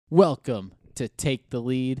Welcome to Take the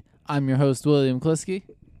Lead. I'm your host, William Kliske.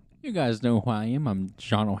 You guys know who I am. I'm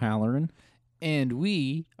John O'Halloran. And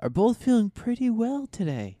we are both feeling pretty well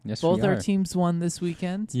today. Yes, both we our are. teams won this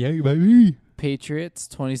weekend. Yeah, baby. Patriots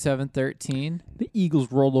 27-13. The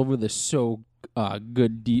Eagles rolled over the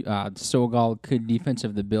good defense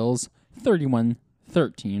of the Bills,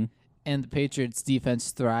 31-13. And the Patriots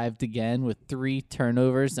defense thrived again with 3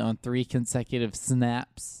 turnovers on 3 consecutive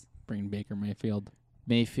snaps. Bring Baker Mayfield.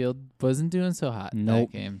 Mayfield wasn't doing so hot in that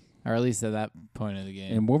Nope. game, or at least at that point of the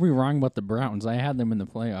game. And what were we wrong about the Browns? I had them in the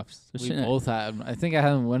playoffs. We both had them. I think I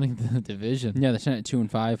had them winning the division. Yeah, they're sitting at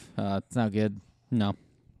 2-5. It's not good. No.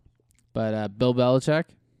 But Bill Belichick,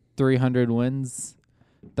 300 wins,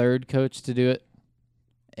 third coach to do it.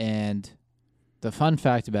 And the fun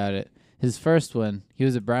fact about it, his first win, he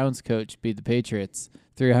was a Browns coach, beat the Patriots.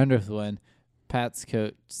 300th win, Pat's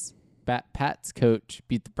coach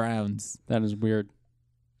beat the Browns. That is weird.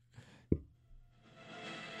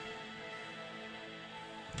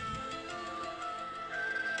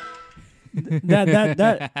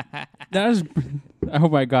 that is. I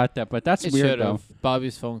hope I got that, but that's It weird should though. have.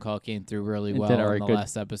 Bobby's phone call came through really It well did, in alright, the good.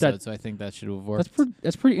 last episode, so I think that should have worked.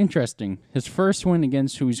 That's pretty interesting. His first win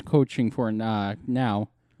against who he's coaching for now,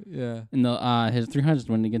 Yeah. and his 300th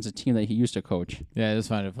win against a team that he used to coach. Yeah, I just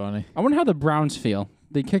find it funny. I wonder how the Browns feel.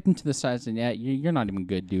 They kicked him to the side and said, "Yeah, you're not even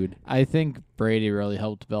good, dude." I think Brady really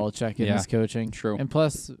helped Belichick in his coaching. True. And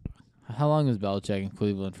plus, how long was Belichick in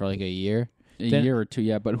Cleveland? For like a year? A year or two,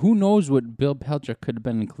 yeah. But who knows what Bill Belichick could have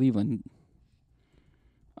been in Cleveland?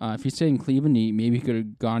 If he stayed in Cleveland, maybe he could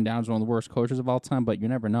have gone down as one of the worst coaches of all time, but you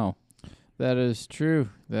never know. That is true.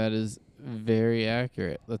 That is very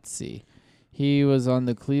accurate. Let's see. He was on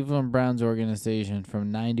the Cleveland Browns organization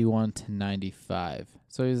from 91 to 95.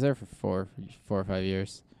 So he was there for four or 5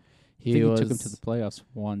 years. I think he took him to the playoffs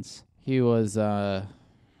once. He was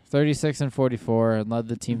 36-44 and led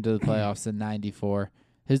the team to the playoffs in 94.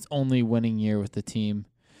 His only winning year with the team.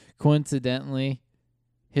 Coincidentally,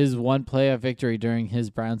 his one playoff victory during his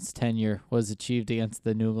Browns tenure was achieved against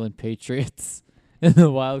the New England Patriots in the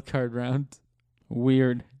wild card round.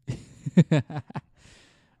 Weird.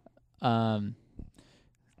 In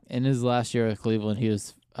his last year with Cleveland, he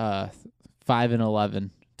was 5-11,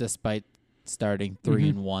 despite starting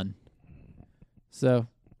 3-1. So,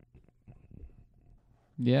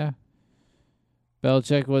 yeah,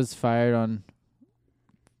 Belichick was fired on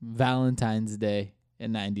Valentine's Day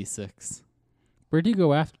in '96 Where did he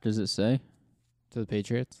go after? Does it say? to the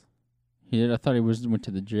Patriots. He did. I thought he went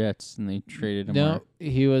to the Jets and they traded him. No,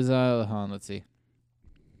 he was. Hold on, let's see.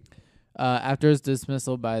 After his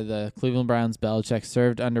dismissal by the Cleveland Browns, Belichick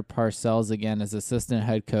served under Parcells again as assistant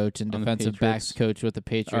head coach and On the defensive backs Patriots. coach with the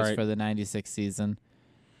Patriots Alright. for the '96 season.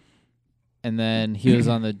 And then he was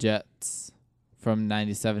on the Jets from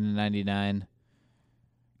 '97 to '99.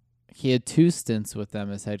 He had 2 stints with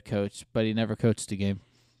them as head coach, but he never coached a game.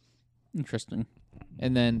 Interesting.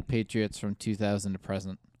 And then Patriots from 2000 to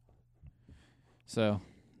present. So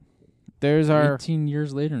there's our 18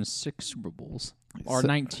 years later and 6 Super Bowls. Or So-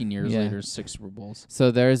 19 years yeah. later, 6 Super Bowls. So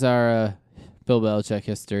there's our Bill Belichick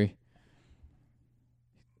history.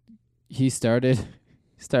 He started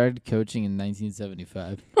coaching in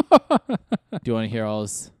 1975. Do you want to hear all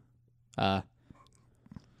his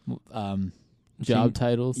job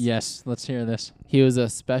titles? Yes, let's hear this. He was a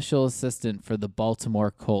special assistant for the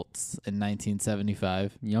Baltimore Colts in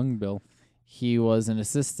 1975. Young Bill. He was an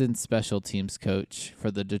assistant special teams coach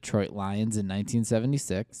for the Detroit Lions in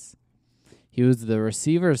 1976. He was the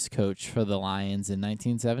receivers coach for the Lions in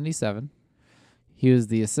 1977. He was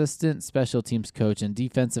the assistant special teams coach and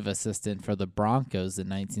defensive assistant for the Broncos in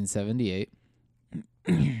 1978.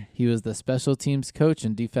 He was the special teams coach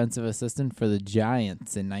and defensive assistant for the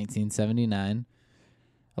Giants in 1979.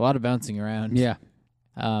 A lot of bouncing around. Yeah.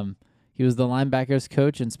 He was the linebackers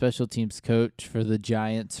coach and special teams coach for the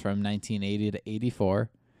Giants from 1980 to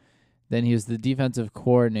 84. Then he was the defensive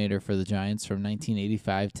coordinator for the Giants from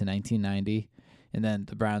 1985 to 1990. And then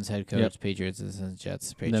the Browns head coach, Yep. Patriots, and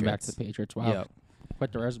Jets, Patriots. And then back to the Patriots. Wow. Yep.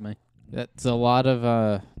 Quite the resume. That's a lot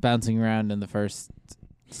of bouncing around in the first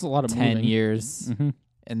It's a lot of 10 moving. years. Mm-hmm.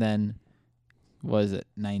 And then, what is it,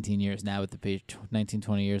 19 years now with the 19,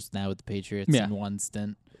 20 years now with the Patriots Yeah. in one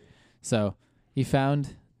stint. So he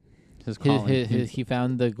found His calling. he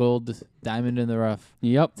found the gold diamond in the rough.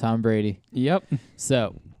 Yep. Tom Brady. Yep.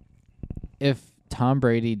 So, if Tom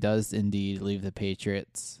Brady does indeed leave the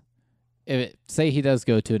Patriots, say he does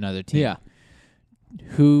go to another team, Yeah.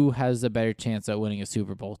 who has a better chance at winning a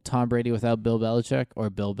Super Bowl? Tom Brady without Bill Belichick or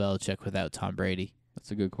Bill Belichick without Tom Brady? That's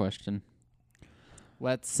a good question.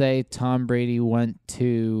 Let's say Tom Brady went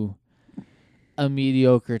to a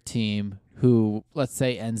mediocre team who, let's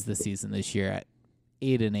say, ends the season this year at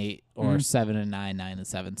 8-8 or 7-9,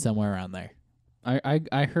 9-7, somewhere around there.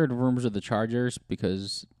 I heard rumors of the Chargers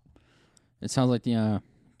because it sounds like the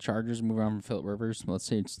Chargers move on from Phillip Rivers. Let's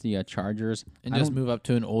say it's the Chargers. And just move up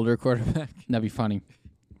to an older quarterback. That'd be funny.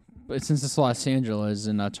 But since it's Los Angeles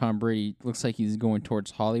and Tom Brady looks like he's going towards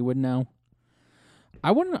Hollywood now, I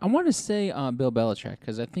want to say Bill Belichick,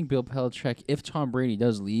 because I think Bill Belichick, if Tom Brady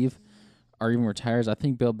does leave or even retires, I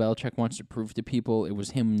think Bill Belichick wants to prove to people it was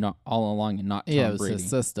him not all along and not Tom Brady. Yeah, it was Brady. his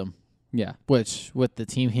system. Yeah. Which, with the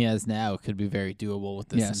team he has now, could be very doable with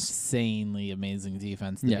this insanely amazing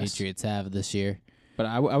defense the Patriots have this year. But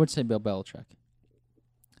I would say Bill Belichick.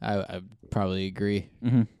 I probably agree.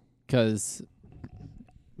 Mm-hmm. Because,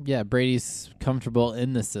 Brady's comfortable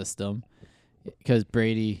in the system. Because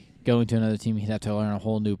Brady, going to another team, he'd have to learn a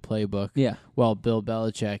whole new playbook. Yeah. While Bill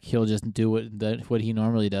Belichick, he'll just do what he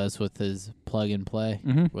normally does with his plug and play,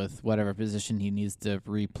 with whatever position he needs to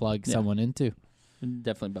replug someone into.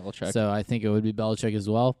 Definitely Belichick. So I think it would be Belichick as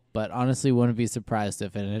well. But honestly, wouldn't be surprised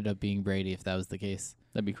if it ended up being Brady if that was the case.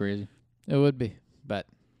 That'd be crazy. It would be. But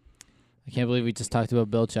I can't believe we just talked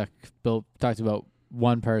about Belichick. Bill talked about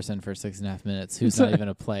one person for 6.5 minutes who's not even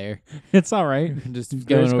a player. It's all right. Just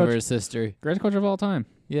going over his history. Greatest coach of all time.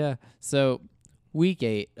 Yeah. So week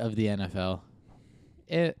 8 of the NFL,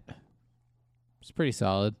 it's pretty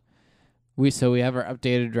solid. We have our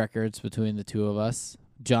updated records between the two of us.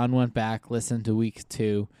 John went back, listened to week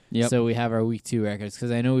 2. Yep. So we have our week 2 records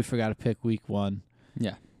because I know we forgot to pick week 1.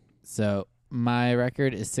 Yeah. So my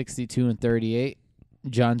record is 62-38.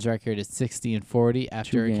 John's record is 60-40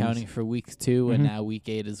 after accounting for week 2 and now week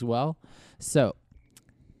 8 as well. So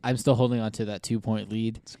I'm still holding on to that 2-point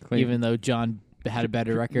lead, even though John had a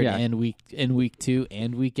better record in week 2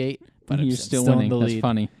 and week 8. But you're still winning. In the lead. That's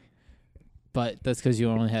funny. But that's because you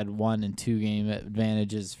only had 1 and 2 game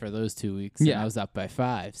advantages for those 2 weeks. Yeah. And I was up by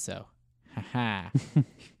 5, so haha.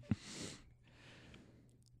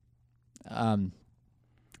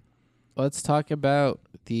 Let's talk about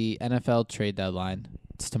the NFL trade deadline.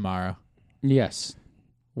 It's tomorrow. Yes.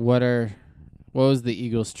 What was the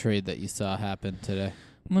Eagles trade that you saw happen today?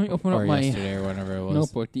 Let me open up my yesterday or whenever it was.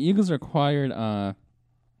 Notebook. The Eagles acquired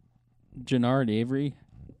Jannard Avery.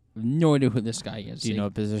 I have no idea who this guy is. Do you know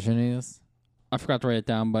what position he is? I forgot to write it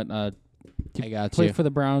down, but I got played you. for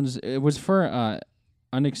the Browns. It was for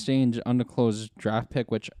unexchanged, undisclosed draft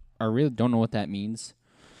pick, which I really don't know what that means.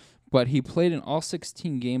 But he played in all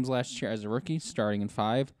 16 games last year as a rookie, starting in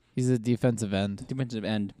 5. He's a defensive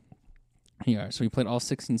end. Yeah, so he played all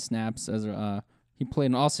 16 snaps he played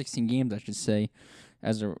in all 16 games, I should say,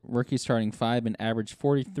 as a rookie, starting 5, and averaged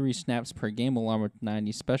 43 snaps per game, along with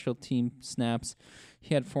 90 special team snaps.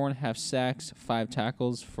 He had 4.5 sacks, 5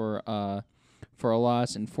 tackles for a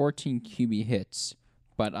loss, and 14 QB hits.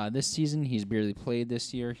 But this season, he's barely played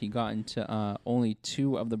this year. He got into only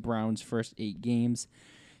 2 of the Browns' first 8 games.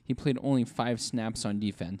 He played only 5 snaps on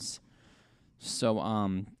defense. So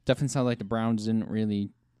definitely sounds like the Browns didn't really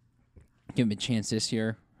give him a chance this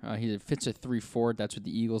year. He fits a 3-4. That's what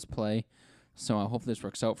the Eagles play. So I hope this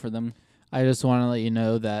works out for them. I just want to let you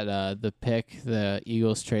know that the pick the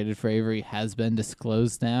Eagles traded for Avery has been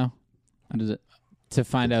disclosed now. What is it? To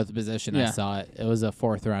find out the position, I saw it. It was a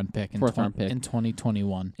 4th-round pick in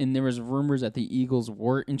 2021. And there was rumors that the Eagles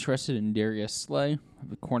were interested in Darius Slay,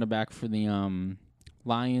 the cornerback for the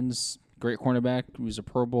Lions. Great cornerback. He was a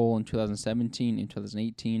Pro Bowl in 2017 and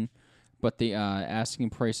 2018. But the asking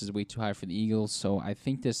price is way too high for the Eagles, so I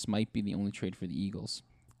think this might be the only trade for the Eagles.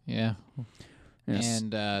 Yeah. Yes.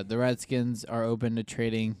 And the Redskins are open to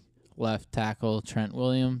trading left tackle Trent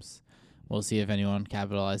Williams. We'll see if anyone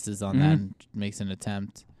capitalizes on that and makes an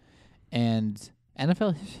attempt. And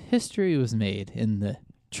NFL history was made in the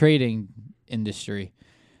trading industry.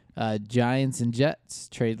 Giants and Jets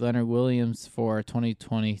trade Leonard Williams for a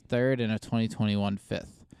 2020 third and a 2021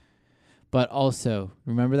 fifth. But also,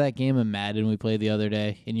 remember that game of Madden we played the other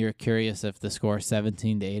day, and you're curious if the score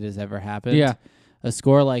 17-8 has ever happened? Yeah. A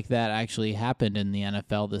score like that actually happened in the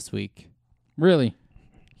NFL this week. Really?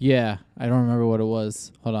 Yeah. I don't remember what it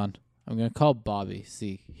was. Hold on. I'm going to call Bobby.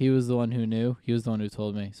 See, he was the one who knew. He was the one who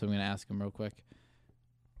told me, so I'm going to ask him real quick.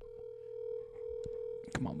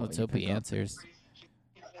 Come on, Bobby. Let's hope he answers.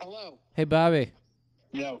 Hello. Hey, Bobby.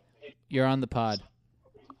 Yo. You're on the pod.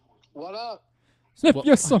 What up? What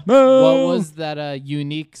was that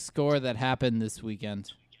unique score that happened this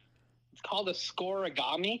weekend? It's called a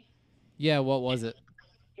scoreagami. Yeah, what was it?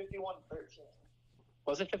 51-13.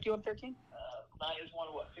 Was it 51-13? Niners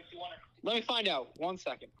won what? 51. Let me find out. 1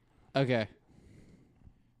 second. Okay.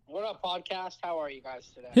 What up, podcast? How are you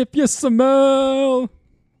guys today? Hip ya Samuel.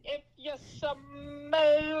 If you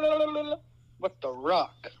smell what the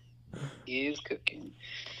Rock is cooking.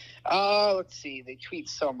 Let's see. They tweet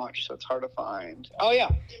so much, so it's hard to find. Oh, yeah.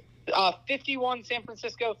 51 San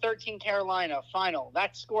Francisco, 13 Carolina, final.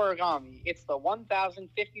 That's scoregami. It's the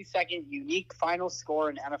 1,052nd unique final score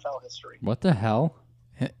in NFL history. What the hell?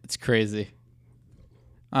 It's crazy.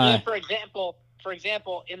 For example,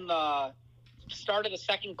 in the start of the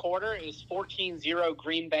second quarter, it was 14-0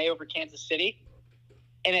 Green Bay over Kansas City.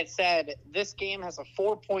 And it said, this game has a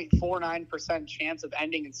 4.49% chance of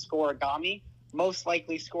ending in scoregami. Most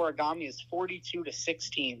likely scoregami is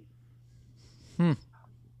 42-16.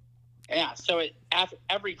 Yeah, so after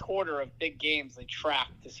every quarter of big games, they track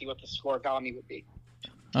to see what the scoregami would be.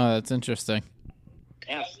 Oh, that's interesting.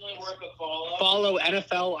 Yeah. Definitely worth a follow. Follow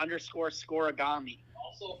NFL_scoregami.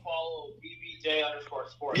 Also follow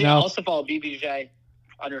BBJ_sports. Yeah, also follow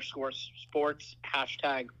BBJ_sports.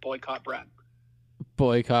 #boycott Brad.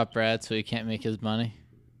 Boycott Brad so he can't make his money?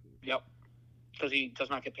 Yep. Because he does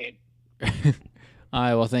not get paid. All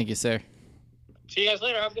right, well, thank you, sir. See you guys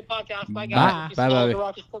later. Have a good podcast. Bye, guys. Bye. Bye.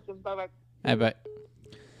 Bye. Bye. Bye.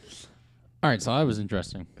 All right, so that was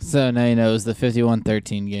interesting. So now you know it was the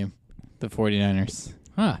 51-13 game, the 49ers.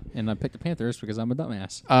 Huh. And I picked the Panthers because I'm a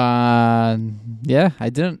dumbass. Yeah, I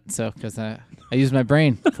didn't. So because I used my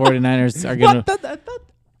brain. 49ers are gonna. I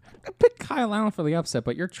picked Kyle Allen for the upset,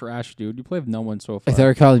 but you're trash, dude. You play with no one so far. I thought you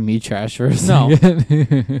were calling me trash for a No.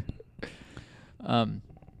 second.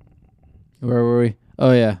 Where were we?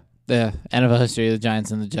 Oh yeah, the NFL history of the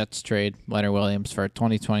Giants and the Jets trade Leonard Williams for a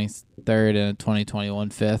 2023 and a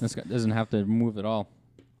 2021 fifth. This guy doesn't have to move at all.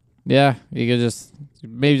 Yeah, you could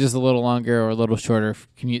maybe just a little longer or a little shorter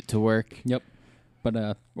commute to work. Yep. But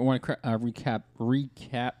I want to recap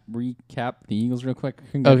the Eagles real quick.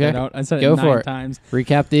 I can get that out. I said Go it for 9 it. times.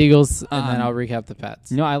 Recap the Eagles, and then I'll recap the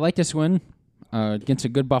Pats. I like this win against a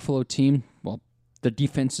good Buffalo team. Well, the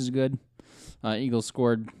defense is good. Eagles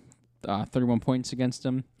scored 31 points against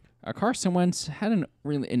them. Carson Wentz had an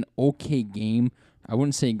okay game. I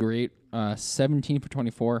wouldn't say great. 17 for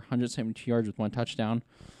 24, 172 yards with 1 touchdown.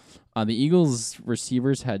 The Eagles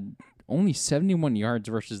receivers had only 71 yards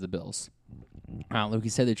versus the Bills. Like you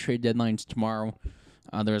said, the trade deadline's tomorrow.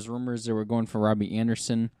 There's rumors they were going for Robbie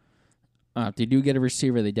Anderson. If they do get a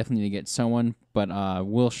receiver, they definitely need to get someone. But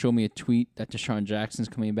Will showed me a tweet that Deshaun Jackson's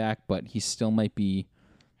coming back, but he still might be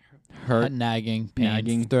hurt. Nagging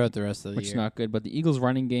throughout the rest of the which year. is not good. But the Eagles'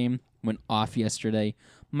 running game went off yesterday.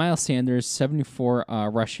 Miles Sanders, 74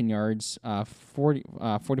 rushing yards,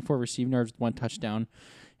 44 receiving yards with 1 touchdown.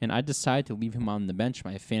 And I decided to leave him on the bench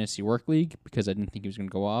in my fantasy work league because I didn't think he was going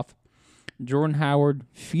to go off. Jordan Howard,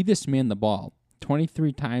 feed this man the ball.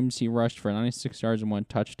 23 times he rushed for 96 yards and 1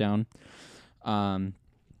 touchdown. The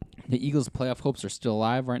Eagles' playoff hopes are still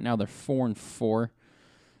alive. Right now, they're 4-4.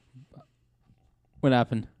 What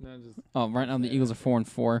happened? Right now the Eagles are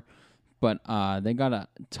 4-4, but they got a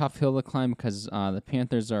tough hill to climb because the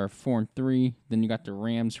Panthers are 4-3. Then you got the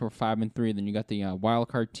Rams who are 5-3. Then you got the wild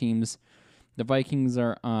card teams. The Vikings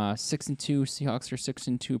are 6-2. Seahawks are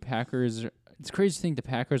 6-2. Packers. It's crazy to think the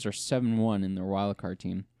Packers are 7-1 in their wild card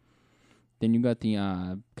team. Then you got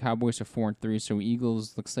the Cowboys are 4-3. So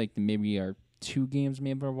Eagles looks like they maybe are 2 games,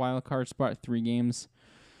 maybe a wild card spot, 3 games.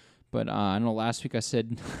 But I know last week I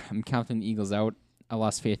said I'm counting the Eagles out. I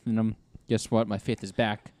lost faith in them. Guess what? My faith is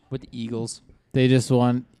back with the Eagles. They just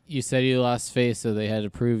won. You said you lost faith, so they had to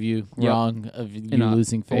prove you wrong of you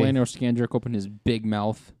losing faith. Orlando Scandrick opened his big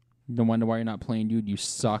mouth. No wonder why you're not playing, dude. You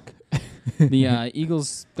suck. The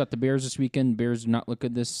Eagles got the Bears this weekend. Bears do not look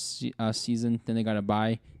good this season. Then they got a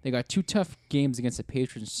bye. They got 2 tough games against the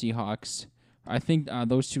Patriots and Seahawks. I think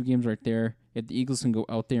those 2 games right there, if the Eagles can go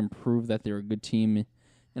out there and prove that they're a good team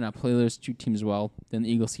and play those 2 teams well, then the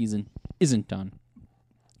Eagles season isn't done.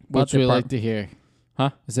 Which we like to hear.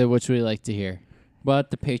 Huh? I said which we like to hear.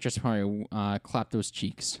 But the Patriots probably clap those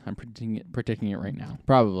cheeks. I'm predicting it right now.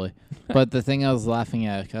 Probably. But the thing I was laughing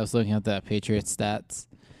at, I was looking at the Patriots stats,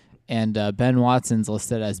 and Ben Watson's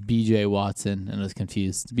listed as B.J. Watson, and I was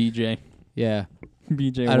confused. BJ. Yeah.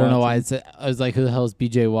 BJ I don't know why I was like, who the hell is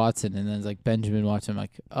B.J. Watson? And then it's like Benjamin Watson. I'm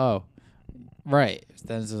like, oh, right.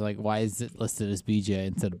 Then it's just like, why is it listed as B.J.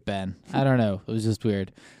 instead of Ben? I don't know. It was just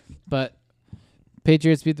weird. But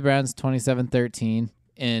Patriots beat the Browns 27-13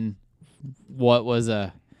 in what was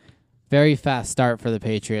a very fast start for the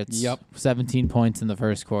Patriots. Yep. 17 points in the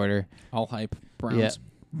first quarter. All hype. Browns.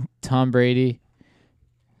 Yeah. Tom Brady,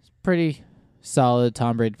 pretty solid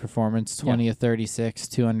Tom Brady performance. 20 of 36,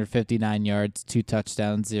 259 yards, 2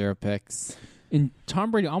 touchdowns, 0 picks. And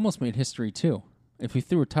Tom Brady almost made history, too. If he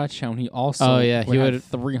threw a touchdown, he also he would would have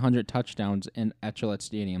 300 touchdowns at Gillette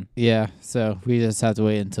Stadium. Yeah, so we just have to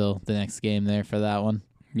wait until the next game there for that one.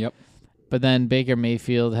 Yep. But then Baker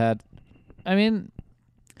Mayfield had, I mean,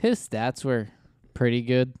 his stats were pretty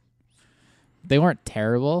good. They weren't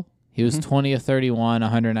terrible. He was 20 of 31,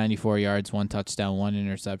 194 yards, 1 touchdown, 1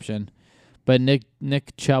 interception. But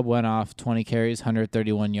Nick Chubb went off 20 carries,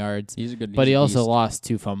 131 yards. He's a good. But he also beast. lost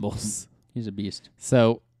 2 fumbles. He's a beast.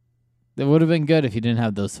 So it would have been good if he didn't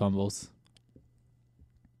have those fumbles.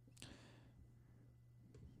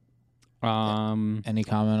 Any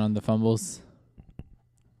comment on the fumbles?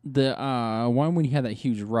 The one when he had that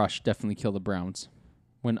huge rush definitely killed the Browns.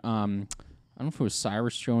 When I don't know if it was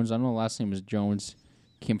Cyrus Jones. I don't know the last name was Jones.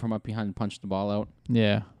 Came from up behind and punched the ball out.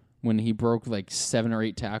 Yeah. When he broke like 7 or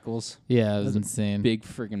 8 tackles. Yeah, it was insane. Big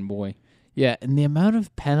freaking boy. Yeah, and the amount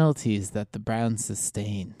of penalties that the Browns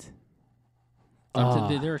sustained.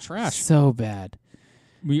 They're trash. So bad.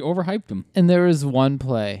 We overhyped them. And there was one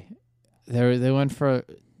play. They went for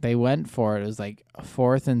it. It was like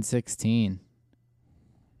 4th and 16.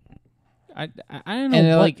 I don't know. And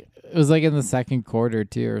it was like in the second quarter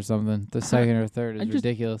too or something. The second or third is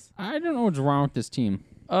ridiculous. I don't know what's wrong with this team.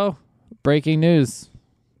 Oh, breaking news.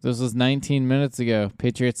 This was 19 minutes ago.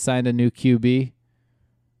 Patriots signed a new QB.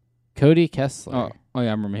 Cody Kessler. Oh yeah,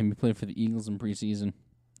 I remember him. He played for the Eagles in preseason.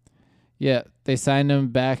 Yeah, they signed him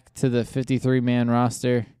back to the 53-man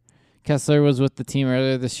roster. Kessler was with the team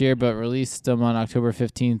earlier this year, but released him on October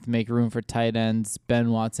 15th to make room for tight ends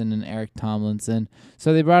Ben Watson and Eric Tomlinson.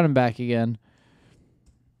 So they brought him back again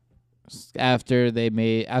after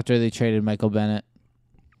they traded Michael Bennett.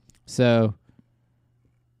 So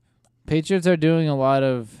Patriots are doing a lot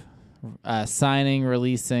of signing,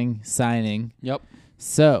 releasing, signing. Yep.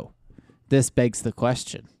 So this begs the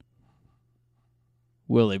question: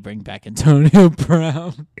 will they bring back Antonio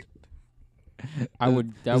Brown? I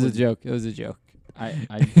would. It was a joke. It was a joke.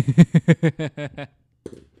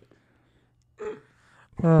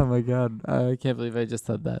 Oh my god! I can't believe I just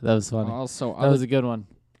said that. That was funny. Also, that was a good one.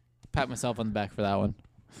 Pat myself on the back for that one.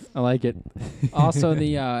 I like it. Also,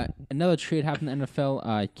 the another trade happened in the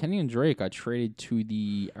NFL. Kenny and Drake got traded to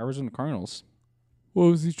the Arizona Cardinals. What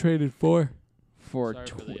was he traded for?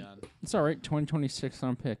 It's all right. 2026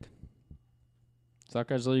 on pick. So that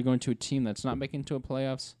guy's literally going to a team that's not making to a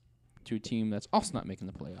playoffs, to a team that's also not making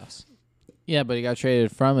the playoffs. Yeah, but he got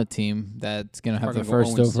traded from a team that's going to have the Probably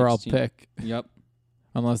first go 0-16. overall pick. Yep.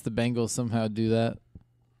 Unless the Bengals somehow do that.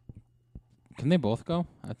 Can they both go?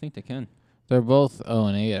 I think they can. They're both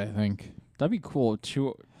 0-8, I think. That'd be cool.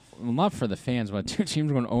 Not for the fans, but 2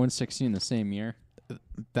 teams going 0-16 in the same year.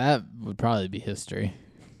 That would probably be history.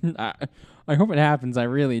 I hope it happens. I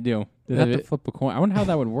really do. They'd have to flip a coin. I wonder how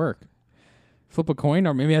that would work. Flip a coin,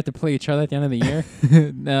 or maybe have to play each other at the end of the year?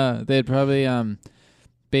 No, they'd probably,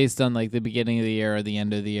 based on like the beginning of the year or the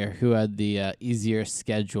end of the year, who had the easier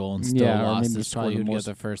schedule and still lost is probably who'd get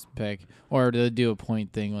the first pick. Or to do a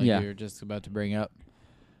point thing like you were just about to bring up.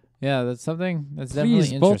 Yeah, that's something that's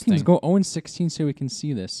definitely interesting. Both teams go 0-16 so we can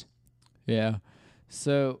see this. Yeah.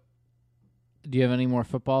 So, do you have any more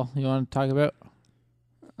football you want to talk about?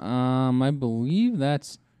 I believe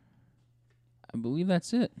that's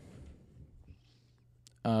it.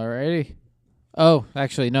 Alrighty. Oh,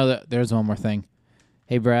 actually, no, there's one more thing.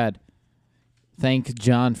 Hey, Brad. Thank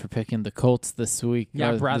John for picking the Colts this week.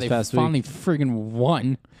 Yeah, Brad, they finally friggin'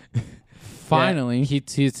 won. Finally. Yeah,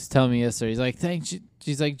 he was telling me yesterday. He's like, thanks.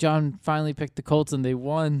 She's like, John finally picked the Colts and they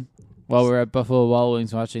won while we were at Buffalo Wild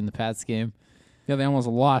Wings watching the Pats game. Yeah, they almost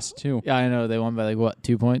lost, too. Yeah, I know. They won by,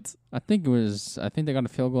 2 points? I think they got a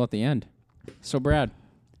field goal at the end. So, Brad,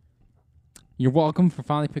 you're welcome for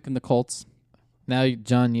finally picking the Colts. Now,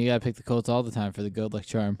 John, you got to pick the Colts all the time for the good luck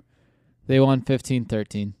charm. They won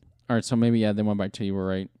 15-13. All right, so maybe, they won by 2. You were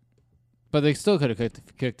right. But they still could have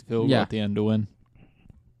kicked the field goal at the end to win.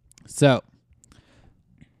 So,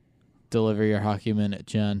 deliver your hockey minute,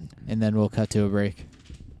 John, and then we'll cut to a break.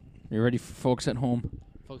 You ready for folks at home?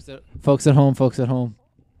 Folks at home.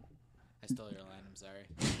 I stole your line. I'm sorry.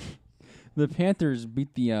 The Panthers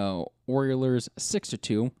beat the Oilers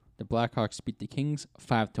 6-2. The Blackhawks beat the Kings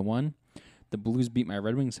 5-1. The Blues beat my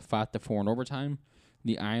Red Wings 5-4 in overtime.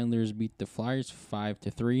 The Islanders beat the Flyers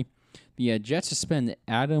 5-3. The Jets suspend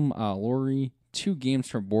Adam Laurie 2 games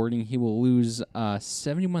for boarding. He will lose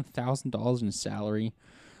 $71,000 in salary.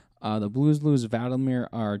 The Blues lose Vladimir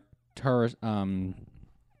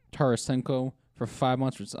Tarasenko for 5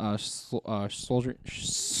 months with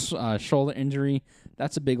shoulder injury.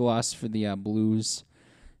 That's a big loss for the Blues.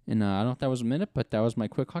 And I don't know if that was a minute, but that was my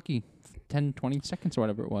quick hockey, 10, 20 seconds or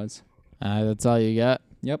whatever it was. That's all you got?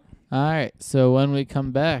 Yep. All right. So when we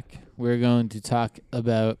come back, we're going to talk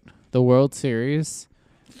about the World Series,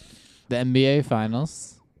 the NBA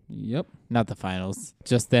Finals. Yep. Not the finals,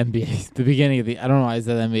 just the NBA. The beginning of the, I don't know why I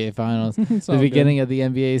said NBA Finals. It's The all beginning of the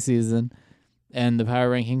NBA season and the power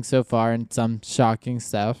rankings so far and some shocking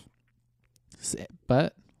stuff.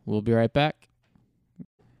 But we'll be right back.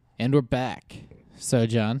 And we're back. So,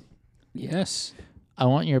 John, good. Yes. I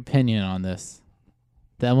want your opinion on this.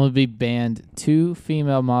 The MLB banned 2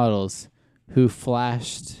 female models who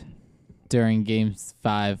flashed during Game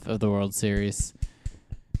 5 of the World Series.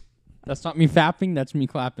 That's not me fapping. That's me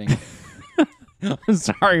clapping. I'm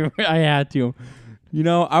sorry. I had to. You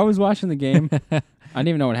know, I was watching the game. I didn't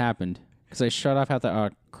even know what happened because I shut off after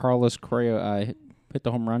Carlos Correa hit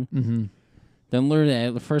the home run. Mm-hmm. Then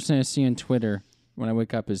literally, the first thing I see on Twitter when I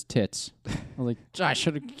wake up is tits. I was like, I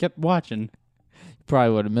should have kept watching.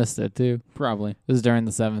 Probably would have missed it, too. Probably. It was during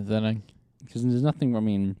the 7th inning. Because there's nothing, I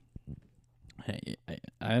mean,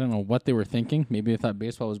 I don't know what they were thinking. Maybe they thought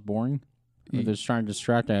baseball was boring. Or they're just trying to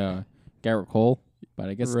distract Garrett Cole. But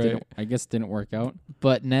I guess it didn't work out.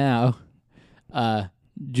 But now,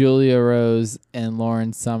 Julia Rose and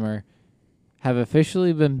Lauren Summer have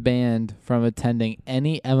officially been banned from attending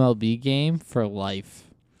any MLB game for life.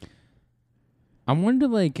 I wonder,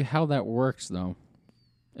 how that works, though.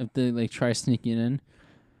 If they, try sneaking in.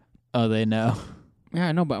 Oh, they know. Yeah,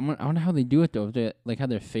 I know, but I wonder how they do it, though. If they, have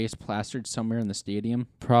their face plastered somewhere in the stadium.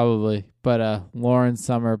 Probably. But Lauren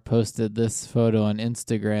Summer posted this photo on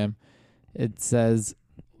Instagram. It says,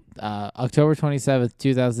 October 27th,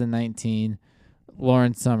 2019,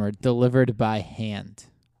 Lauren Summer, delivered by hand.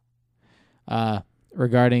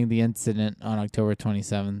 Regarding the incident on October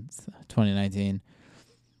 27th, 2019.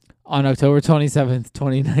 On October 27th,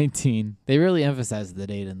 2019, they really emphasized the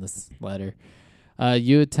date in this letter.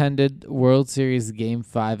 You attended World Series Game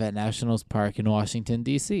 5 at Nationals Park in Washington,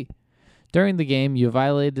 D.C. During the game, you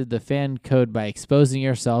violated the fan code by exposing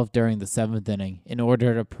yourself during the 7th inning in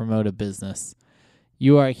order to promote a business.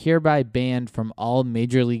 You are hereby banned from all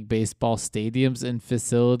Major League Baseball stadiums and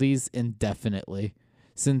facilities indefinitely.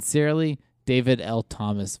 Sincerely, David L.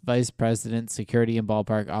 Thomas, Vice President, Security and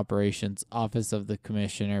Ballpark Operations, Office of the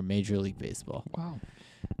Commissioner, Major League Baseball. Wow.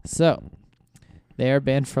 So, they are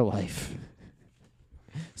banned for life.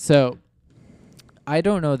 So, I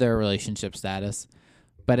don't know their relationship status,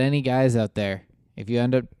 but any guys out there, if you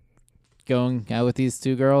end up going out with these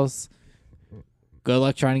 2 girls, good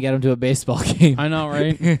luck trying to get them to a baseball game. I know,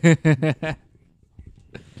 right? That's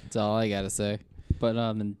all I got to say. But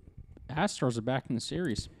the Astros are back in the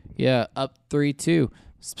series. Yeah, up 3-2.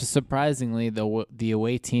 Surprisingly, the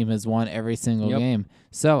away team has won every single game.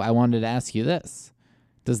 So I wanted to ask you this.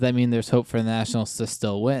 Does that mean there's hope for the Nationals to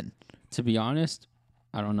still win? To be honest,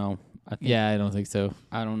 I don't know. I don't think so.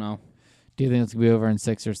 I don't know. Do you think it's going to be over in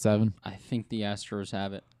 6 or 7? I think the Astros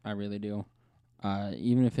have it. I really do.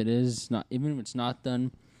 Even if it's not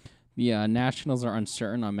done, the Nationals are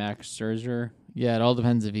uncertain on Max Scherzer. Yeah, it all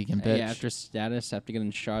depends if he can pitch. Yeah, after status, after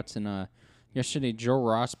getting shots. And yesterday, Joe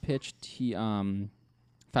Ross pitched. He 5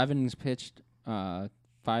 innings pitched,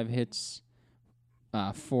 5 hits,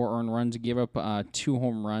 4 earned runs. He gave up 2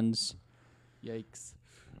 home runs. Yikes.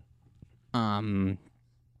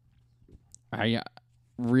 I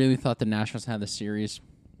really thought the Nationals had the series,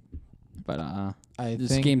 but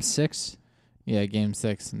this is Game 6. Yeah, Game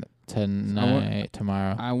 6 tonight,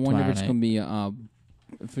 tomorrow. I wonder if it's gonna be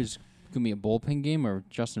a bullpen game or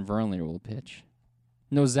Justin Verlander will pitch.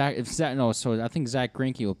 No, so I think Zach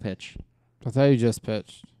Greinke will pitch. I thought you just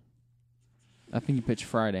pitched. I think he pitched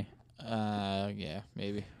Friday. Yeah,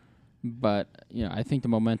 maybe. But I think the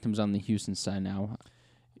momentum's on the Houston side now.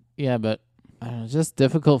 Yeah, but I don't know, it's just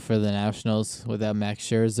difficult for the Nationals without Max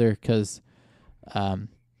Scherzer because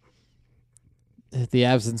the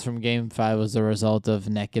absence from Game 5 was a result of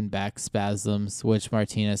neck and back spasms, which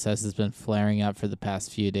Martinez says has been flaring up for the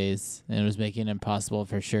past few days, and it was making it impossible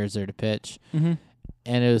for Scherzer to pitch. Mm-hmm.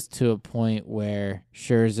 And it was to a point where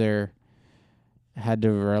Scherzer had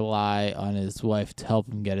to rely on his wife to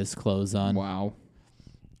help him get his clothes on. Wow.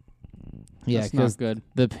 Yeah, because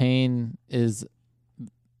the pain is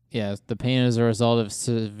a result of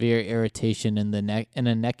severe irritation in the neck, in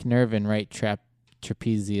a neck nerve and right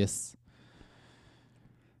trapezius.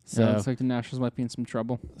 So looks like the Nationals might be in some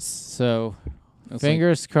trouble. So,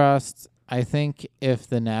 fingers crossed. I think if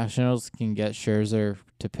the Nationals can get Scherzer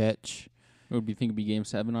to pitch, you think it'd be Game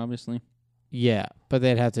 7, obviously? Yeah, but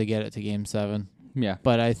they'd have to get it to Game 7. Yeah.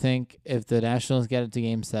 But I think if the Nationals get it to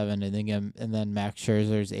Game 7 and then Max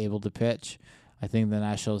Scherzer is able to pitch, I think the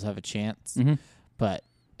Nationals have a chance. Mm-hmm. But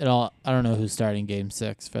I don't know who's starting Game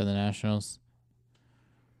 6 for the Nationals.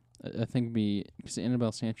 I think because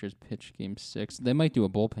Annabelle Sanchez pitched Game 6. They might do a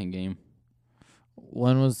bullpen game.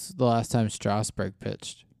 When was the last time Strasburg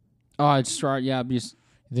pitched? Oh, it's start. Yeah, because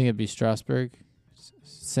You think it'd be Strasburg?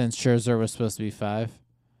 Since Scherzer was supposed to be 5?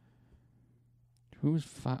 who was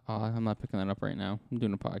 5? Oh, I'm not picking that up right now. I'm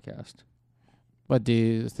doing a podcast. What do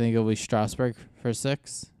you think it'll be Strasburg for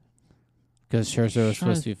 6? Because Scherzer was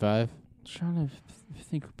supposed to be 5. Trying to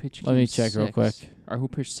think who pitched. Let me Game check 6. real quick. Or who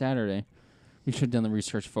pitched Saturday? We should have done the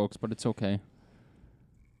research, folks, but it's okay.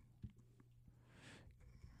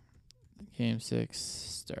 Game 6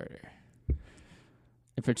 starter.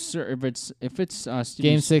 If it's Steven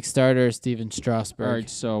Game 6 starter Steven Strasburg. All right,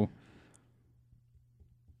 so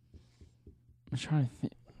I'm trying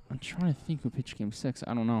to think who pitched Game 6.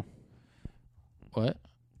 I don't know. What?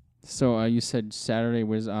 So you said Saturday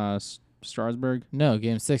was Strasburg? No,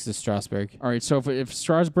 Game 6 is Strasburg. All right, so if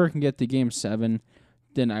Strasburg can get to Game 7,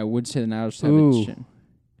 then I would say the Nationals have Ooh. a chance.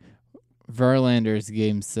 Verlander's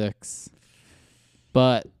Game 6.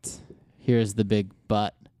 But here's the big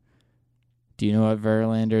but. Do you know what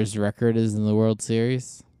Verlander's record is in the World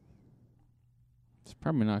Series? It's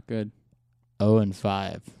probably not good.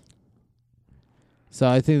 0-5. So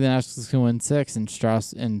I think the Nationals can win 6, and if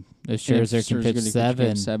Scherzer can pitch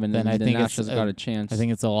 7, then I think Nationals got a chance. I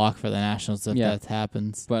think it's a lock for the Nationals if that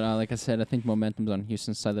happens. But like I said, I think momentum's on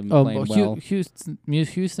Houston's side. They've been playing well.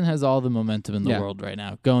 Houston has all the momentum in the world right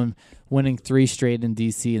now. Winning 3 straight in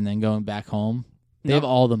D.C. and then going back home. They have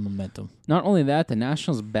all the momentum. Not only that, the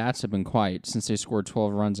Nationals' bats have been quiet since they scored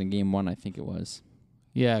 12 runs in Game 1, I think it was.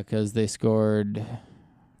 Yeah, because they scored... I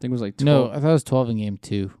think it was like 12. No, I thought it was 12 in Game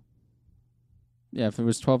 2. Yeah, if it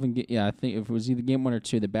was 12 in I think if it was either Game 1 or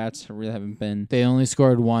 2, the bats really haven't been... They only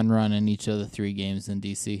scored 1 run in each of the 3 games in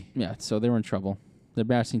D.C. Yeah, so they were in trouble. Their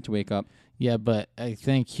bats need to wake up. Yeah, but I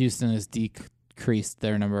think Houston has decreased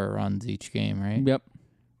their number of runs each game, right? Yep.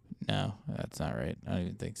 No, that's not right. I don't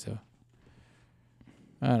even think so.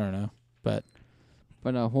 I don't know, but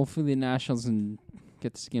hopefully the Nationals can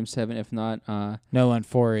get this Game 7. If not, no, it went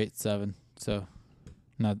 4-8-7. So,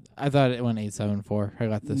 not. I thought it went 8-7-4. I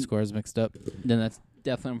got the scores mixed up. Then that's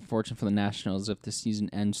definitely unfortunate for the Nationals if the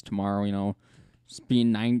season ends tomorrow. You know, just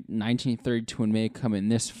being 1932 in May, coming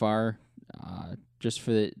this far, just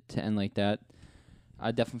for it to end like that.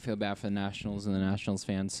 I definitely feel bad for the Nationals and the Nationals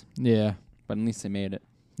fans. Yeah, but at least they made it.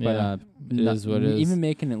 Yeah, but it is what it is. Even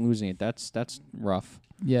making it, losing it, that's rough.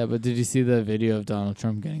 Yeah, but did you see the video of Donald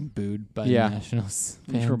Trump getting booed by the Nationals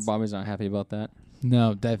fans? I'm sure Bobby's not happy about that.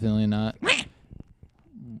 No, definitely not.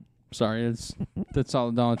 Sorry, that's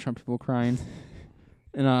all the Donald Trump people crying.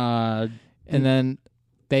 And then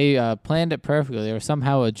they planned it perfectly. There was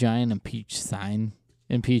somehow a giant impeach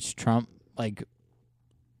Trump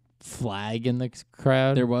flag in the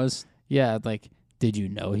crowd. There was. Yeah, did you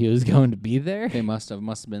know he was going to be there? They must have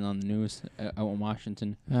been on the news out in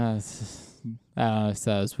Washington. I don't know,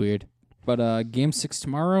 so that was weird. But Game 6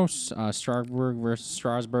 tomorrow, Strasburg versus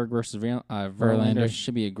Verlander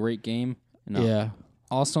should be a great game. Yeah.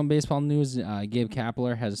 Also in baseball news, Gabe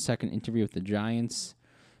Kapler has a second interview with the Giants.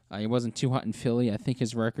 He wasn't too hot in Philly. I think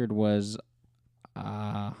his record was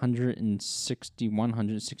 161,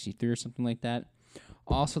 163 or something like that.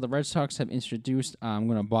 Also, the Red Sox have introduced, I'm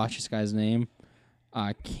going to botch this guy's name,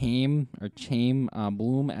 Chaim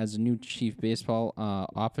Bloom as a new chief baseball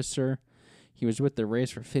officer. He was with the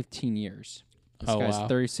Rays for 15 years. This guy's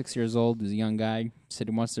 36 years old. He's a young guy. Said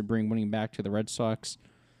he wants to bring winning back to the Red Sox,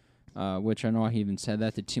 which I know he even said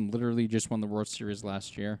that. The team literally just won the World Series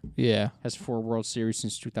last year. Yeah. Has 4 World Series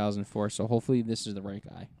since 2004, so hopefully this is the right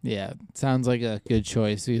guy. Yeah, sounds like a good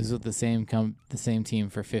choice. He was with the same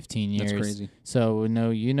team for 15 years. That's crazy. So,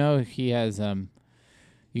 he has...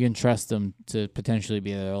 you can trust him to potentially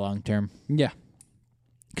be there long term. Yeah.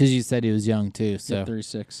 Because you said he was young, too. So yeah,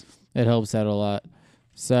 36. It helps out a lot.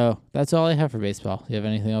 So that's all I have for baseball. You have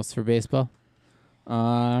anything else for baseball?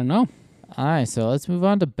 No. All right, so let's move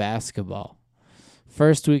on to basketball.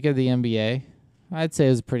 First week of the NBA, I'd say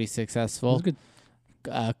it was pretty successful. It was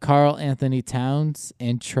good. Karl Anthony Towns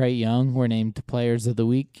and Trae Young were named Players of the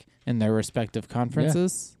Week in their respective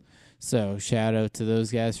conferences. Yeah. So shout out to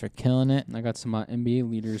those guys for killing it. I got some NBA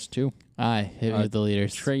leaders too. Hit me with the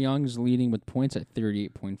leaders. Trae Young is leading with points at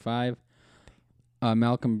 38.5.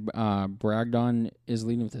 Malcolm Brogdon is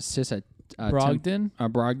leading with assists at Brogdon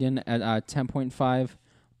at 10.5.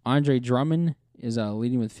 Andre Drummond is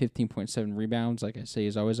leading with 15.7 rebounds. Like I say,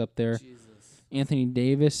 he's always up there. Jesus. Anthony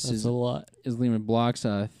Davis is leading with blocks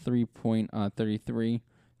 3.33.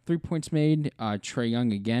 3 points made. Trae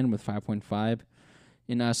Young again with 5.5.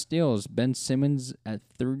 In steals, Ben Simmons at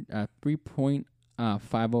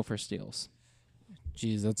 3.50 for steals.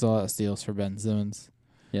 Jeez, that's a lot of steals for Ben Simmons.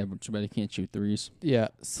 Yeah, but too bad he can't shoot threes. Yeah.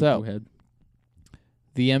 Go So ahead.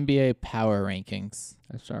 the NBA power rankings.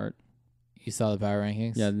 That's start. You saw the power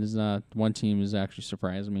rankings? Yeah, there's one team is actually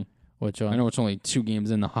surprising me. Which one? I know it's only 2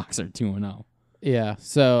 games in. The Hawks are 2-0. Yeah.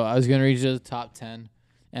 So I was gonna read you the top 10,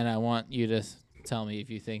 and I want you to tell me if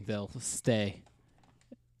you think they'll stay,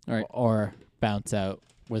 All right. or bounce out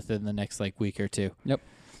within the next week or two. Yep.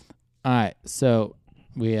 All right. So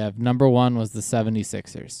we have number 1 was the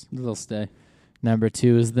 76ers. They'll stay. Number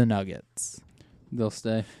 2 is the Nuggets. They'll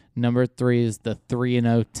stay. Number 3 is the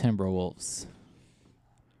 3-0 Timberwolves.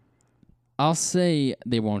 I'll say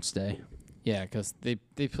they won't stay. Yeah, because they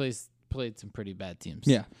played some pretty bad teams.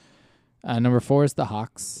 Yeah. Number 4 is the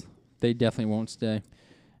Hawks. They definitely won't stay.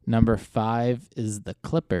 Number 5 is the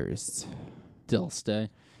Clippers. They'll stay.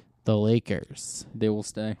 The Lakers. They will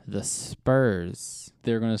stay. The Spurs.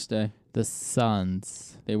 They're going to stay. The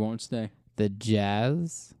Suns. They won't stay. The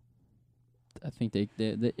Jazz. I think they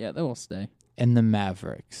will stay. And the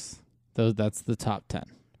Mavericks. That's the top 10.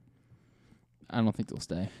 I don't think they'll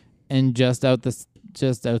stay. And just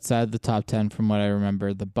outside the top 10, from what I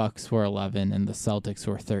remember, the Bucks were 11 and the Celtics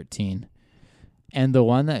were 13. And the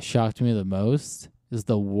one that shocked me the most is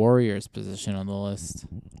the Warriors' position on the list.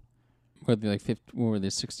 What, they 50, what were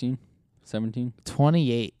they, 16? 17?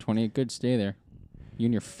 28. 28. Good, stay there. You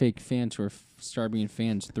and your fake fans who started being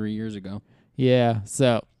fans 3 years ago. Yeah,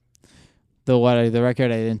 so the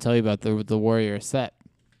record I didn't tell you about, the Warriors set,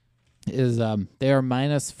 is they are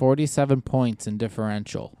minus 47 points in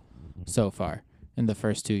differential so far in the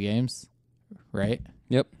first 2 games, right?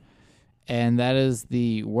 Yep. And that is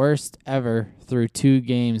the worst ever through 2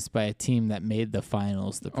 games by a team that made the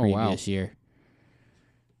finals the previous year.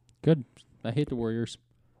 Good. I hate the Warriors.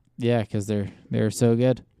 Yeah, because they're so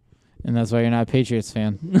good, and that's why you're not a Patriots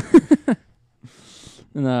fan.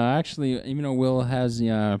 No, actually, even though Will has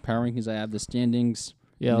the power rankings, I have the standings.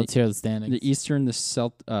 Yeah, let's hear the standings. The Eastern,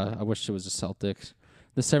 I wish it was the Celtics.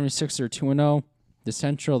 The 76ers are 2-0. The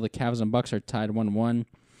Central, the Cavs and Bucks are tied 1-1.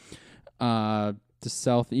 The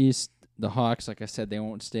Southeast, the Hawks, like I said, they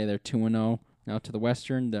won't stay there 2-0. Now to the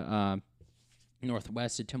Western, the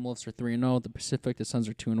Northwest, the Timberwolves are 3-0. The Pacific, the Suns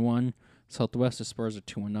are 2-1. Southwest, the Spurs are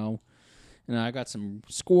 2-0. And I got some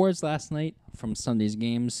scores last night from Sunday's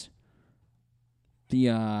games.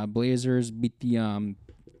 The Blazers beat the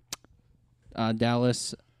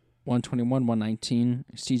Dallas 121-119.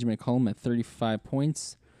 CJ McCollum at 35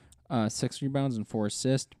 points, 6 rebounds and 4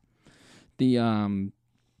 assists. The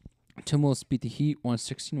Timberwolves beat the Heat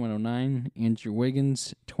 116-109. Andrew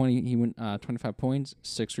Wiggins 25 points,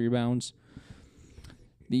 6 rebounds.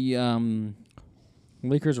 The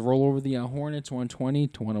Lakers roll over the Hornets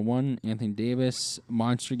 120-101. Anthony Davis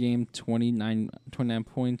monster game, 29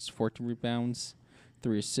 points, 14 rebounds,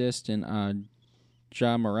 3 assists, and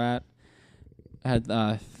Ja Morant had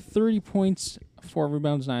 30 points, 4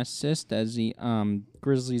 rebounds, 9 assists as the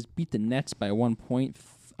Grizzlies beat the Nets by 1 point,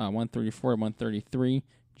 134-133.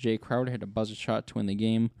 Jay Crowder hit a buzzer shot to win the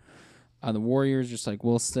game. The Warriors, just like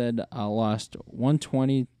Will said, lost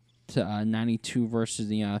 120-92 versus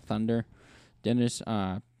the Thunder. Dennis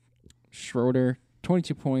Schroeder,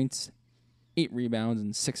 22 points, 8 rebounds,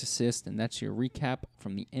 and 6 assists. And that's your recap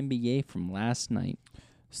from the NBA from last night.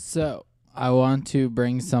 So I want to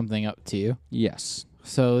bring something up to you. Yes.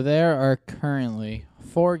 So there are currently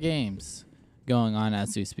 4 games going on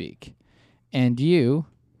as we speak. And you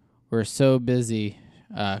were so busy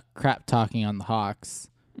crap talking on the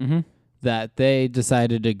Hawks that they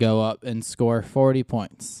decided to go up and score 40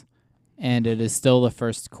 points. And it is still the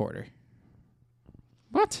first quarter.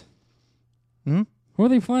 What? Hmm? Who are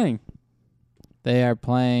they playing? They are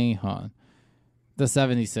playing the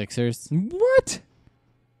 76ers What?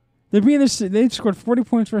 They scored 40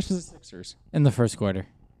 points versus the Sixers in the first quarter.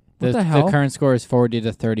 What the hell? The current score is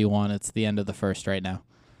 40-31. It's the end of the first right now.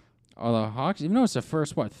 Are the Hawks, even though it's the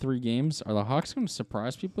first, 3 games, are the Hawks going to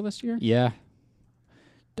surprise people this year? Yeah.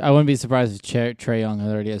 I wouldn't be surprised if Trae Young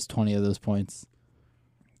already has 20 of those points.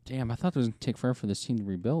 Damn, I thought it was going to take forever for this team to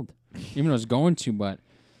rebuild. Even though it's going to, but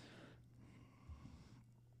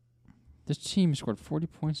this team scored 40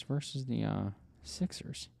 points versus the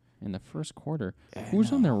Sixers in the first quarter.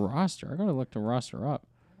 Who's on their roster? I got to look the roster up.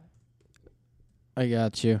 I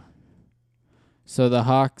got you. So the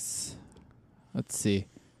Hawks, let's see.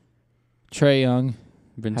 Trae Young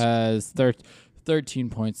has 13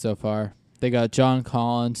 points so far. They got John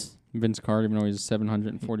Collins. Vince Carter, even though he's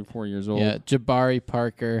 744 years old. Yeah, Jabari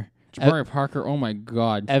Parker. Parker, oh my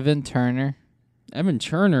God. Evan Turner. Evan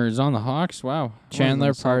Turner is on the Hawks. Wow.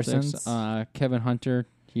 Chandler Parsons. Kevin Hunter,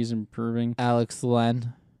 he's improving. Alex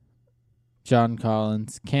Len. John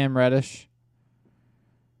Collins. Cam Reddish.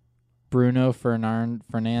 Bruno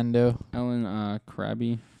Fernando, Ellen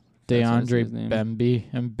Krabby. That's how to say DeAndre his name.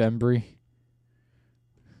 Bembry.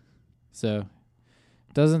 So,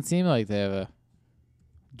 doesn't seem like they have a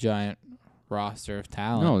giant roster of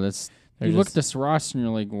talent. No, They're you look at just- this roster and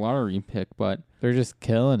you're like lottery pick, but They're just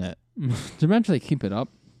killing it. to eventually keep it up.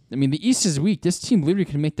 I mean, the East is weak. This team literally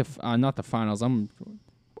can make not the finals. I'm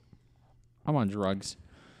on drugs.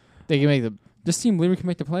 They can make the This team literally can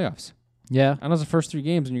make the playoffs. yeah. I know it's the first 3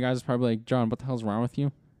 games, and you guys are probably like, John, what the hell's wrong with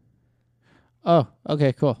you? Oh,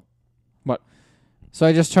 okay, cool. What? So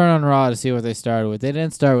I just turned on Raw to see what they started with. They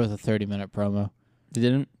didn't start with a 30-minute promo. They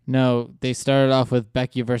didn't? No, they started off with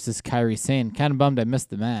Becky versus Kairi Sane. Kind of bummed I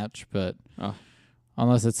missed the match, but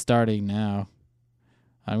unless it's starting now.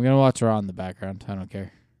 I'm going to watch Raw in the background. I don't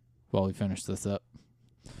care while we finish this up.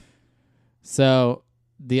 So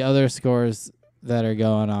the other scores that are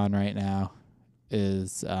going on right now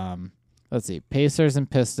is, let's see, Pacers and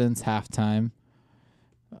Pistons halftime,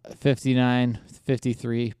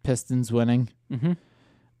 59-53, Pistons winning. Mm-hmm.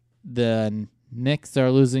 The Knicks are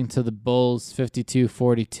losing to the Bulls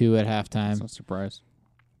 52-42 at halftime. That's no surprise.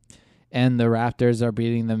 And the Raptors are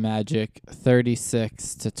beating the Magic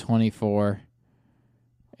 36-24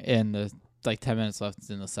 in the 10 minutes left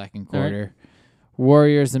in the second quarter. Right.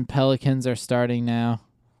 Warriors and Pelicans are starting now.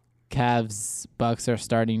 Cavs, Bucks are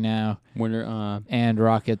starting now. Winner, and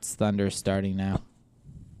Rockets, Thunder starting now.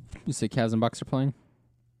 You say Cavs and Bucks are playing?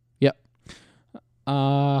 Yep.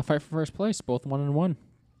 Fight for first place, both 1-1.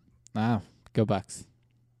 Wow, go Bucks.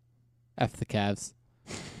 F the Cavs.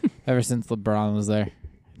 Ever since LeBron was there.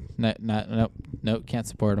 Nope, can't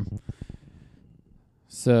support him.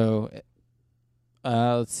 So,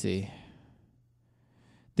 let's see.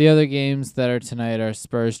 The other games that are tonight are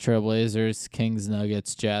Spurs, Trailblazers, Kings,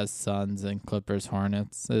 Nuggets, Jazz, Suns, and Clippers,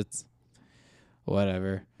 Hornets. It's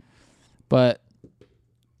whatever. But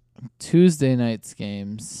Tuesday night's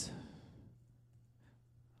games,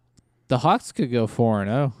 the Hawks could go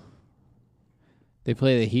 4-0. They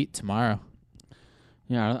play the Heat tomorrow.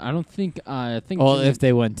 Yeah, I don't think. I think. Well, if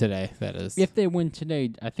they win today, that is. If they win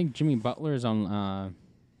today, I think Jimmy Butler is on.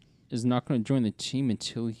 Is not going to join the team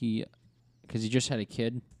until because he just had a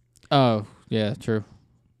kid. Oh yeah, true.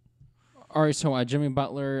 All right, so Jimmy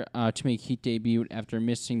Butler to make Heat debut after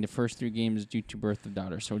missing the first 3 games due to birth of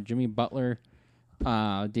daughter. So Jimmy Butler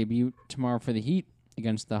debut tomorrow for the Heat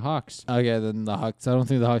against the Hawks. Okay, then the Hawks. I don't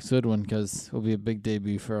think the Hawks would win because it'll be a big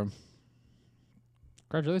debut for him.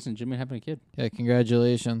 Congratulations, Jimmy, having a kid. Yeah,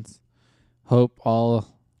 congratulations. Hope all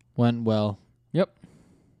went well. Yep.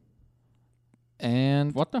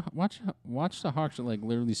 And watch the Hawks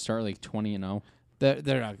literally start 20-0.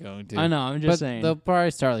 They're not going to. I know. I'm just saying they'll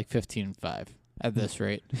probably start 15-5 at this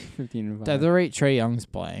rate. 15-5. At the rate Trae Young's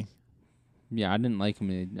playing. Yeah, I didn't like him.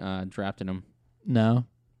 They drafted him. No,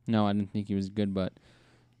 I didn't think he was good, but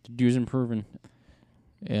the dude's improving.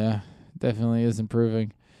 Yeah, definitely is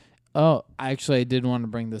improving. Oh, actually, I did want to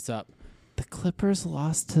bring this up. The Clippers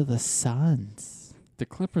lost to the Suns. The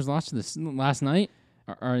Clippers lost to the last night?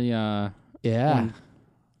 Yeah.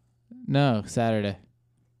 No, Saturday.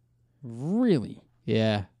 Really?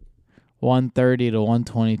 Yeah. 130 to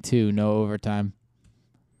 122, no overtime.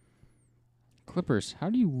 Clippers, how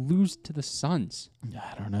do you lose to the Suns?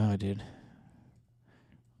 I don't know, dude.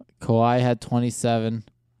 Kawhi had 27.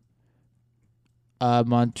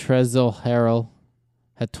 Montrezl Harrell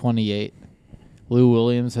had 28. Lou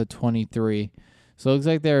Williams had 23. So it looks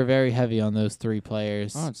like they were very heavy on those 3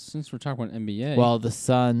 players. Oh, since we're talking about NBA. While the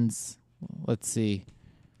Suns, let's see.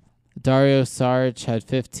 Dario Saric had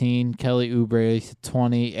 15. Kelly Oubre had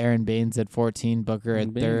 20. Aaron Baines had 14. Booker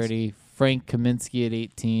had 30. Frank Kaminsky had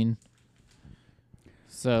 18.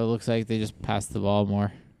 So it looks like they just passed the ball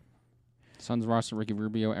more. Suns roster: Ricky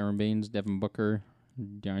Rubio, Aaron Baines, Devin Booker,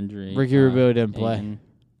 DeAndre. Ricky Rubio didn't play. Ayton.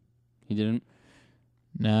 He didn't?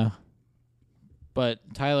 No. But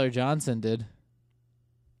Tyler Johnson did.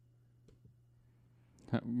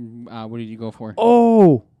 What did you go for?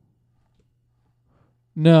 Oh!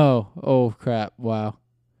 No. Oh, crap. Wow.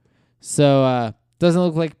 So, doesn't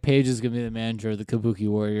look like Paige is going to be the manager of the Kabuki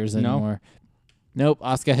Warriors anymore. Nope.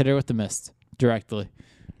 Oscar hit her with the mist directly.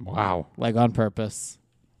 Wow. On purpose.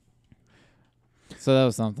 So that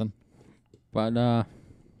was something. But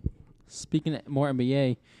speaking of more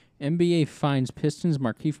NBA fines Pistons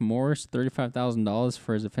Markieff Morris $35,000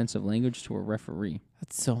 for his offensive language to a referee.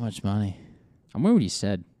 That's so much money. I wonder what he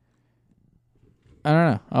said. I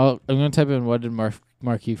don't know. I'm going to type in what did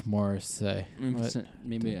Markieff Morris say.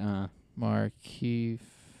 Maybe Markieff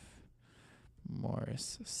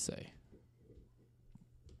Morris say.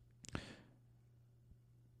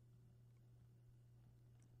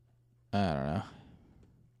 I don't know.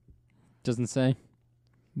 Doesn't say.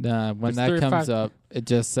 Nah, when It's that 35 comes up, it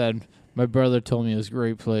just said, my brother told me it was a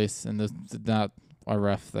great place, and this is not a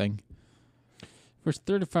ref thing. For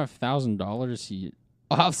 $35,000, he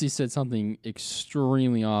obviously said something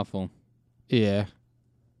extremely awful. Yeah.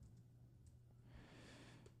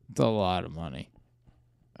 It's a lot of money.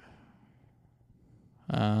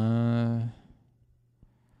 Yeah,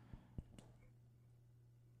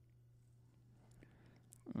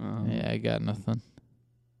 I got nothing.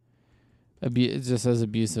 It just says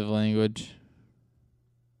abusive language.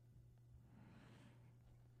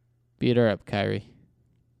 Beat her up, Kyrie.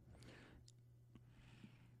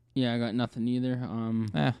 Yeah, I got nothing either.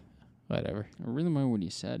 Whatever. I really mind what he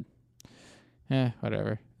said.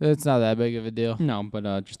 Whatever. It's not that big of a deal. No,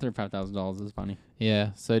 but just $35,000 is funny.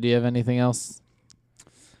 Yeah. So do you have anything else?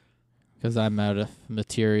 Because I'm out of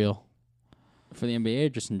material. For the NBA or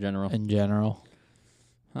just in general? In general.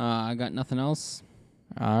 I got nothing else.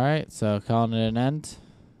 All right. So calling it an end?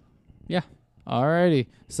 Yeah. Alrighty.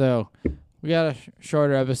 So we got a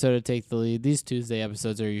shorter episode to take the lead. These Tuesday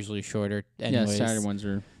episodes are usually shorter anyways. Yeah, Saturday ones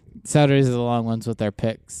are... Saturdays are the long ones with our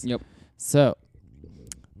picks. Yep. So,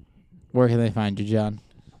 where can they find you, John?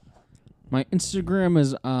 My Instagram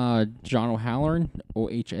is John O'Halloran,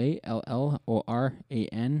 OHALLORAN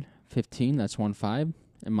 15. That's 15.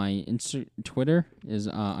 And my Twitter is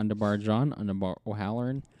 _John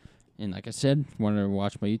 _O'Halloran. And like I said, if you want to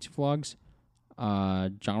watch my YouTube vlogs,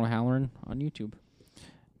 John O'Halloran on YouTube.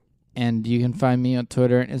 And you can find me on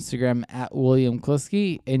Twitter and Instagram at William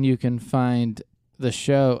Kliski. And you can find the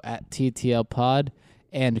show at TTL Pod.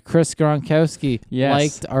 And Chris Gronkowski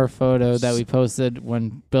liked our photo that we posted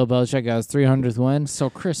when Bill Belichick got his 300th win. So,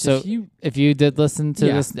 Chris, if you did listen to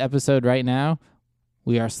this episode right now,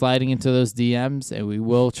 we are sliding into those DMs, and we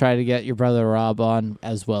will try to get your brother Rob on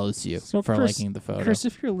as well as you liking the photo. Chris,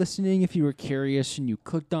 if you're listening, if you were curious and you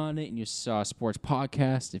clicked on it and you saw a sports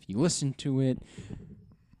podcast, if you listened to it,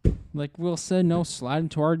 like Will said, no, slide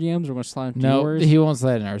into our DMs. We're going to slide into yours. No, he won't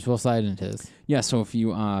slide in ours. We'll slide into his. Yeah, so if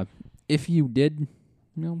you did...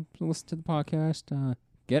 listen to the podcast.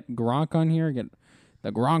 Get Gronk on here. Get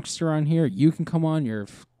the Gronkster on here. You can come on. Your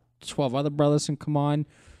 12 other brothers can come on.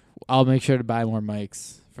 I'll make sure to buy more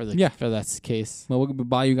mics for that case. Well, we'll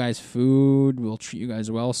buy you guys food. We'll treat you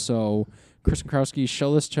guys well. So, Chris Krowski,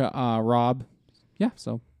 show this to Rob. Yeah,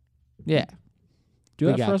 so. Yeah. Do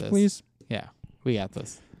that for us, please. Yeah, we got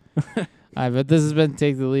this. All right, but this has been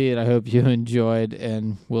Take the Lead. I hope you enjoyed,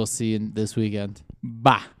 and we'll see you this weekend.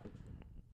 Bye.